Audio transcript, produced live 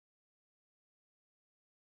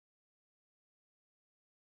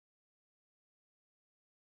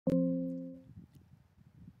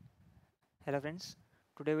Hello friends,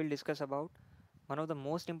 today we'll discuss about one of the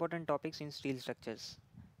most important topics in steel structures,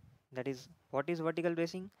 that is what is vertical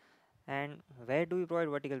bracing and where do we provide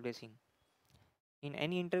vertical bracing. In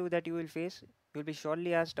any interview that you will face, you will be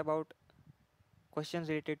surely asked about questions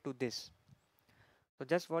related to this. So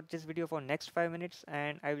just watch this video for next 5 minutes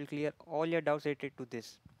and I will clear all your doubts related to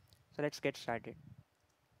this. So let's get started.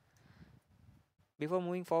 Before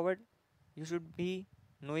moving forward, you should be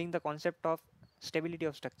knowing the concept of stability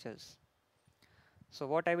of structures. So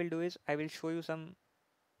what I will do is I will show you some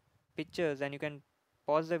pictures and you can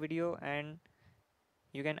pause the video and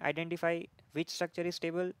you can identify which structure is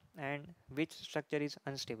stable and which structure is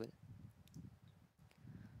unstable.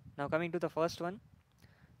 Now coming to the first one,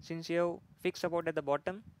 since you have fixed support at the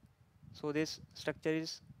bottom, so this structure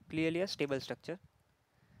is clearly a stable structure.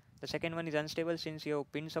 The second one is unstable since you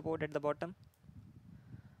have pinned support at the bottom.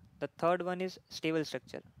 The third one is stable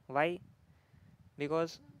structure. Why?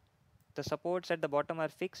 Because the supports at the bottom are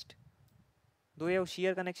fixed, though you have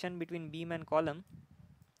shear connection between beam and column,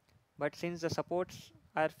 but since the supports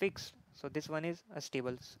are fixed, so this one is a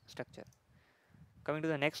stable structure. Coming to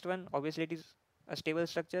the next one, obviously it is a stable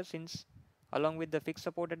structure since along with the fixed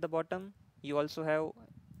support at the bottom, you also have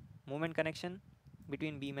movement connection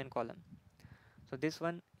between beam and column. So this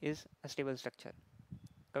one is a stable structure.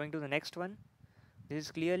 Coming to the next one, this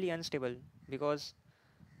is clearly unstable because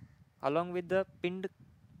along with the pinned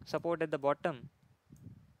support at the bottom,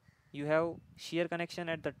 you have shear connection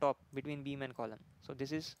at the top between beam and column. So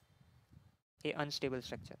this is a unstable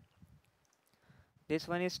structure. This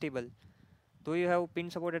one is stable. Though you have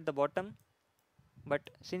pinned support at the bottom, but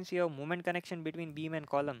since you have movement connection between beam and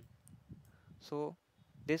column, so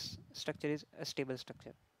this structure is a stable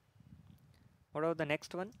structure. What about the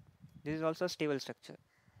next one? This is also a stable structure.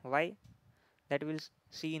 Why? That we'll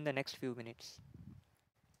see in the next few minutes.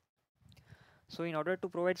 So in order to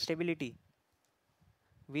provide stability,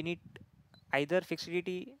 we need either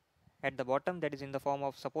fixity at the bottom, that is in the form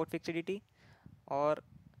of support fixity, or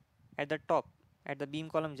at the top at the beam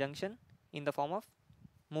column junction in the form of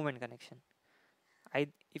movement connection.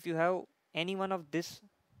 If you have any one of this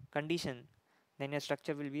condition, then your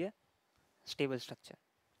structure will be a stable structure.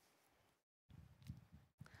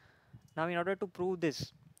 Now in order to prove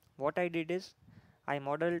this, what I did is I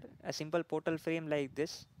modeled a simple portal frame like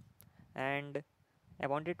this and I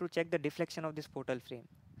wanted to check the deflection of this portal frame.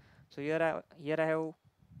 So here I have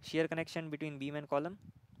shear connection between beam and column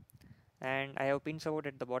and I have pin support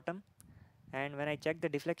at the bottom, and when I check the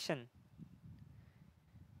deflection,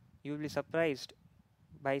 you will be surprised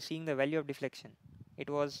by seeing the value of deflection. It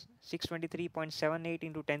was 623.78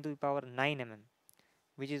 into 10 to the power 9 mm,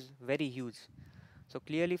 which is very huge. So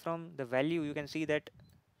clearly from the value you can see that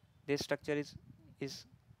this structure is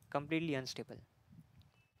completely unstable.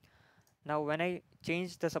 Now when I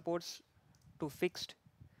changed the supports to fixed,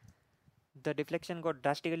 the deflection got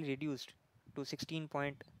drastically reduced to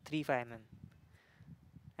 16.35 mm,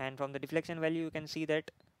 and from the deflection value you can see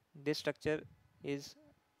that this structure is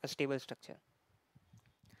a stable structure.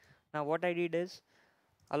 Now what I did is,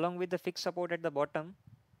 along with the fixed support at the bottom,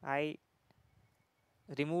 I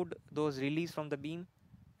removed those release from the beam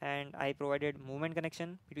and I provided movement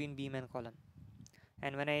connection between beam and column.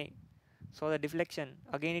 And when I saw the deflection,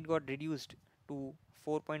 again it got reduced to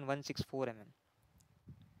 4.164 mm.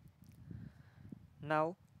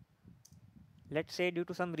 Now let's say due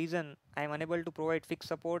to some reason I am unable to provide fixed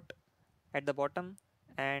support at the bottom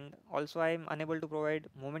and also I am unable to provide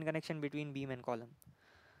movement connection between beam and column.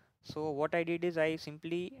 So what I did is I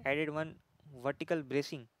simply added one vertical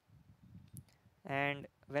bracing, and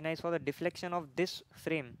when I saw the deflection of this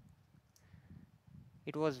frame,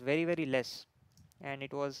 it was very less and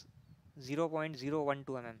it was 0.012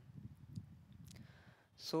 mm.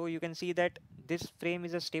 So you can see that this frame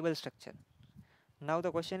is a stable structure. Now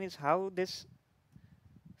the question is how this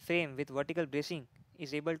frame with vertical bracing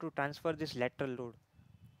is able to transfer this lateral load.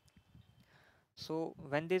 So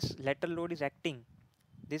when this lateral load is acting,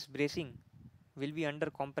 this bracing will be under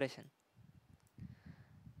compression,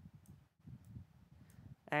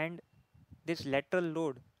 and this lateral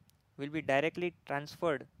load will be directly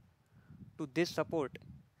transferred to this support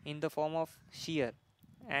in the form of shear.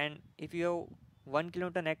 And if you have 1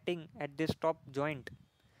 kilonewton acting at this top joint,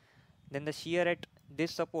 then the shear at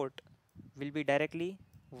this support will be directly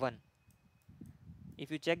 1.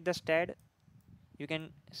 If you check the STAD, you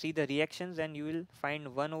can see the reactions and you will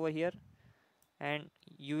find 1 over here, and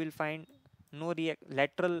you will find no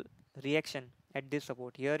lateral reaction at this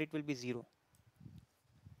support. Here it will be 0.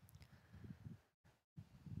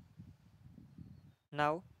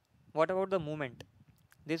 Now what about the movement?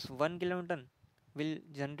 This 1 kilonewton will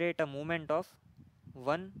generate a movement of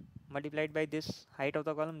 1 multiplied by this height of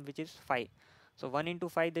the column, which is 5. So 1 into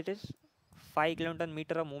 5, that is 5 kilonewton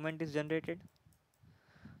meter of movement is generated.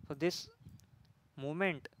 So this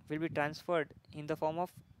movement will be transferred in the form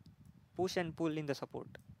of push and pull in the support.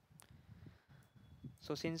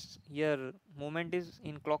 So since your movement is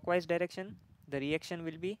in clockwise direction, the reaction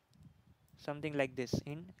will be something like this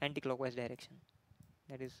in anti-clockwise direction.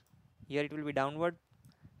 That is, here it will be downward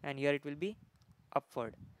and here it will be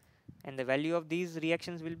upward. And the value of these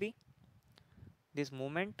reactions will be this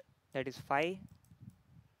movement, that is 5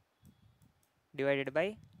 divided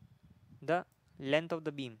by the length of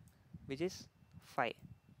the beam, which is 5.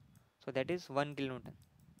 So that is 1 kilonewton.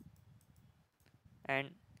 And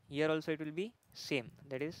here also it will be same,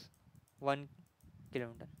 that is 1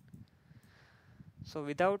 kilonewton. So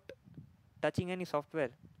without touching any software,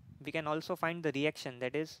 we can also find the reaction,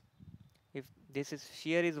 that is, if this is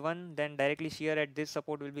shear is 1, then directly shear at this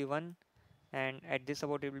support will be 1 and at this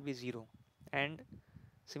support it will be 0. And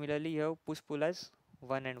similarly you have push pull as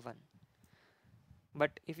 1 and 1.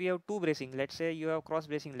 But if you have two bracing, let's say you have cross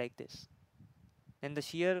bracing like this, then the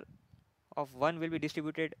shear of 1 will be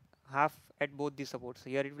distributed half at both these supports. So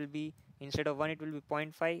here it will be, instead of 1 it will be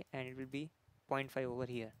 0.5 and it will be 0.5 over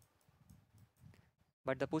here.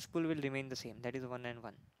 But the push pull will remain the same, that is 1 and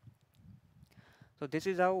 1. So this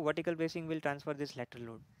is how vertical bracing will transfer this lateral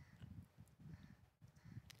load.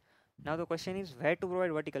 Now the question is where to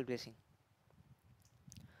provide vertical bracing.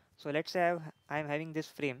 So let's say I am having this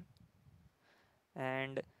frame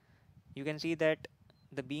and you can see that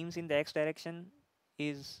the beams in the x direction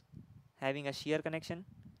is having a shear connection,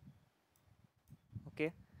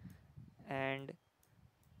 okay, and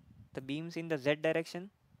the beams in the z direction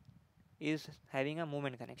is having a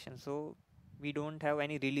moment connection. So we don't have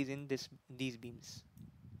any release in these beams.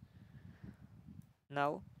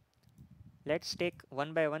 Now let's take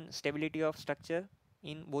one by one stability of structure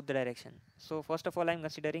in both the direction. So first of all, I am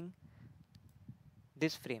considering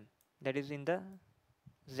this frame that is in the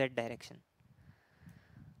z direction.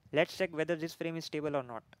 Let's check whether this frame is stable or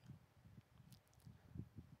not.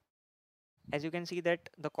 As you can see that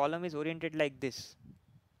the column is oriented like this,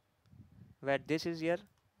 where this is your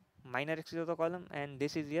minor axis of the column and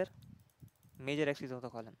this is your major axis of the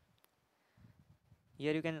column.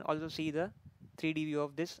 Here you can also see the 3D view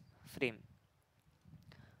of this frame.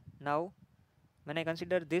 Now when I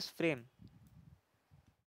consider this frame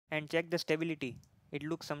and check the stability, it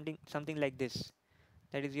looks something like this.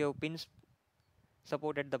 That is, you have pins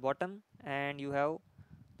support at the bottom and you have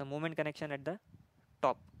the moment connection at the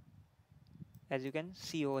top, as you can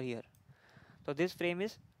see over here. So this frame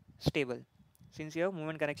is stable since you have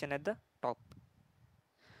moment connection at the top.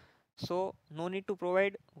 So no need to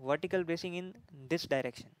provide vertical bracing in this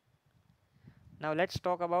direction. Now let's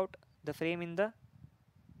talk about the frame in the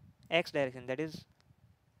x direction, that is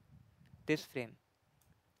this frame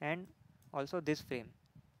and also this frame.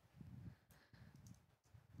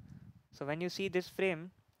 So when you see this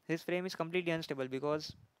frame is completely unstable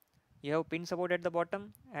because you have pin support at the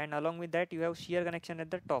bottom and along with that you have shear connection at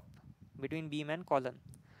the top between beam and column.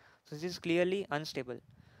 So this is clearly unstable.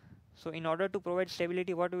 So in order to provide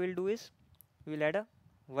stability, what we will do is we will add a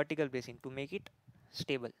vertical bracing to make it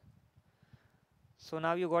stable. So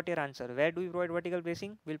now you got your answer. Where do we provide vertical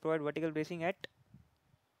bracing? We will provide vertical bracing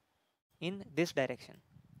in this direction,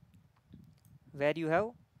 where you have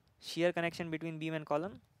shear connection between beam and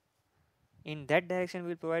column. In that direction we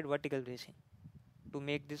will provide vertical bracing to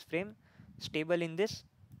make this frame stable in this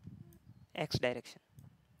x direction.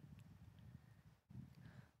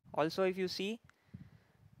 Also, if you see,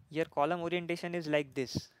 your column orientation is like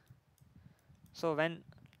this. So when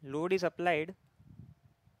load is applied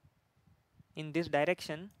in this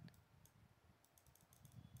direction,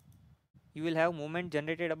 you will have moment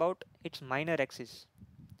generated about its minor axis,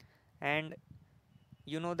 and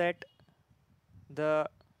you know that the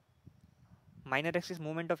minor axis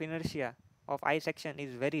moment of inertia of I section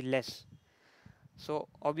is very less. So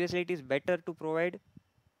obviously it is better to provide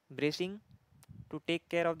bracing to take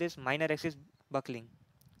care of this minor axis buckling.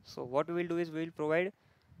 So what we will do is we will provide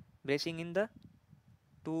bracing in the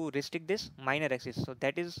to restrict this minor axis. So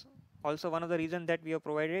that is also one of the reasons that we have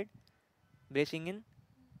provided bracing in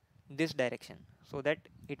this direction, so that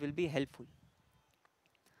it will be helpful.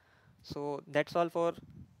 So that's all for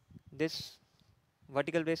this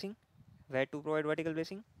vertical bracing, where to provide vertical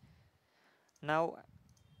bracing. Now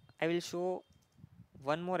I will show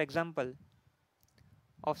one more example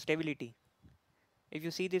of stability. If you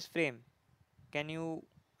see this frame, can you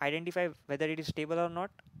identify whether it is stable or not?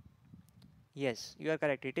 Yes, you are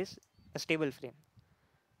correct, it is a stable frame.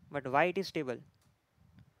 But why it is stable?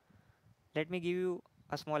 Let me give you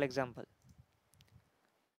a small example.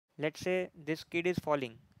 let's say this kid is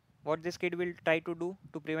falling. What this kid will try to do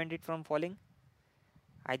to prevent it from falling?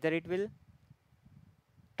 Either it will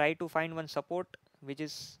try to find one support which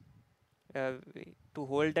is uh, to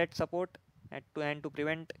hold that support and to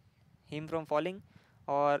prevent him from falling,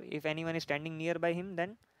 or if anyone is standing nearby him,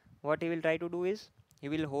 then what he will try to do is he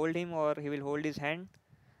will hold him, or he will hold his hand,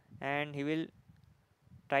 and he will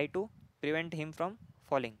try to prevent him from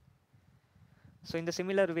falling. So in the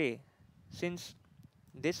similar way, since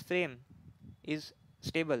this frame is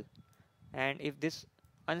stable, and if this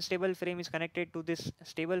unstable frame is connected to this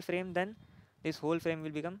stable frame, then this whole frame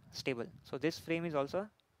will become stable. So this frame is also a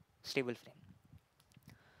stable frame.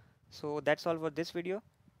 So that's all for this video.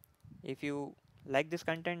 If you like this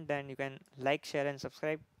content, then you can like, share and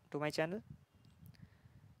subscribe to my channel.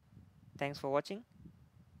 Thanks for watching.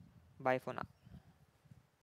 Bye for now.